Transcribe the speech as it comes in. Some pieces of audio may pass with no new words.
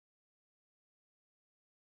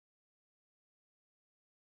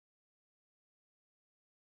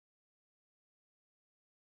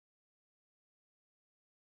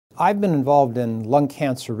I've been involved in lung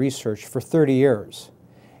cancer research for 30 years,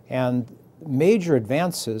 and major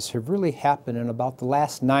advances have really happened in about the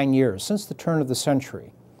last 9 years, since the turn of the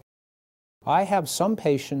century. I have some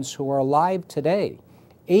patients who are alive today,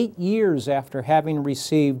 8 years after having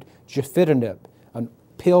received gefitinib, a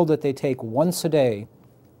pill that they take once a day,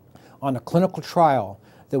 on a clinical trial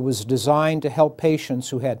that was designed to help patients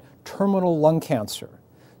who had terminal lung cancer.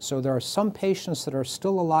 So there are some patients that are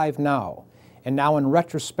still alive now. And now in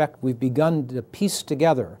retrospect, we've begun to piece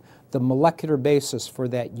together the molecular basis for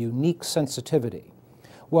that unique sensitivity.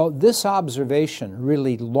 Well, this observation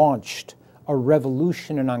really launched a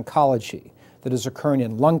revolution in oncology that is occurring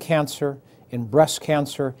in lung cancer, in breast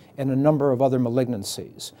cancer, and a number of other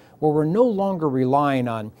malignancies, where we're no longer relying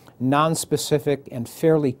on nonspecific and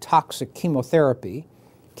fairly toxic chemotherapy.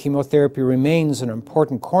 Chemotherapy remains an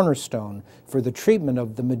important cornerstone for the treatment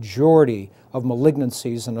of the majority of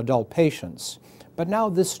malignancies in adult patients. But now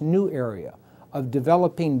this new area of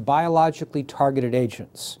developing biologically targeted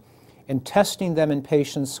agents and testing them in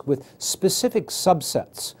patients with specific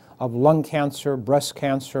subsets of lung cancer, breast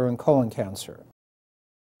cancer, and colon cancer.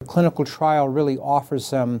 The clinical trial really offers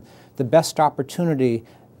them the best opportunity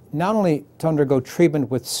not only to undergo treatment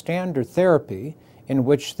with standard therapy, in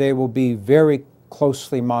which they will be very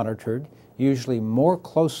closely monitored, usually more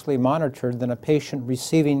closely monitored than a patient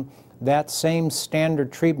receiving that same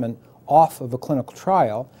standard treatment off of a clinical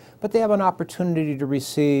trial, but they have an opportunity to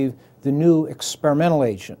receive the new experimental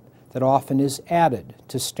agent that often is added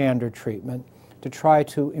to standard treatment to try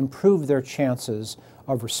to improve their chances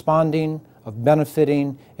of responding, of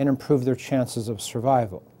benefiting, and improve their chances of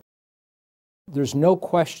survival. There's no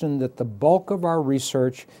question that the bulk of our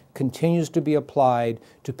research continues to be applied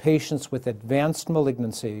to patients with advanced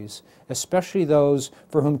malignancies, especially those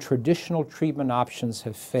for whom traditional treatment options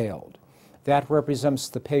have failed. That represents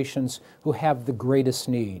the patients who have the greatest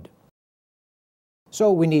need.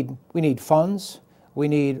 So we need funds, we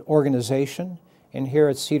need organization, and here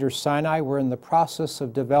at Cedars-Sinai we're in the process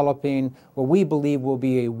of developing what we believe will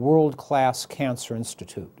be a world-class cancer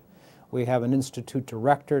institute. We have an institute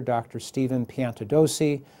director, Dr. Stephen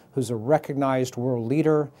Piantadosi, who's a recognized world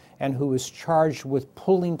leader and who is charged with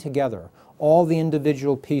pulling together all the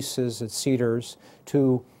individual pieces at Cedars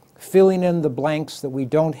to filling in the blanks that we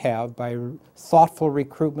don't have by thoughtful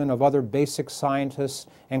recruitment of other basic scientists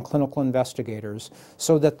and clinical investigators,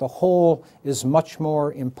 so that the whole is much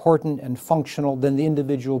more important and functional than the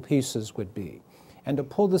individual pieces would be. And to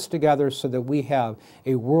pull this together so that we have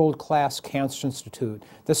a world-class cancer institute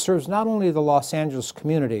that serves not only the Los Angeles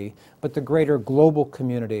community, but the greater global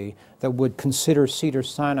community that would consider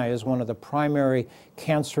Cedars-Sinai as one of the primary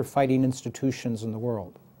cancer-fighting institutions in the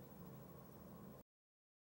world.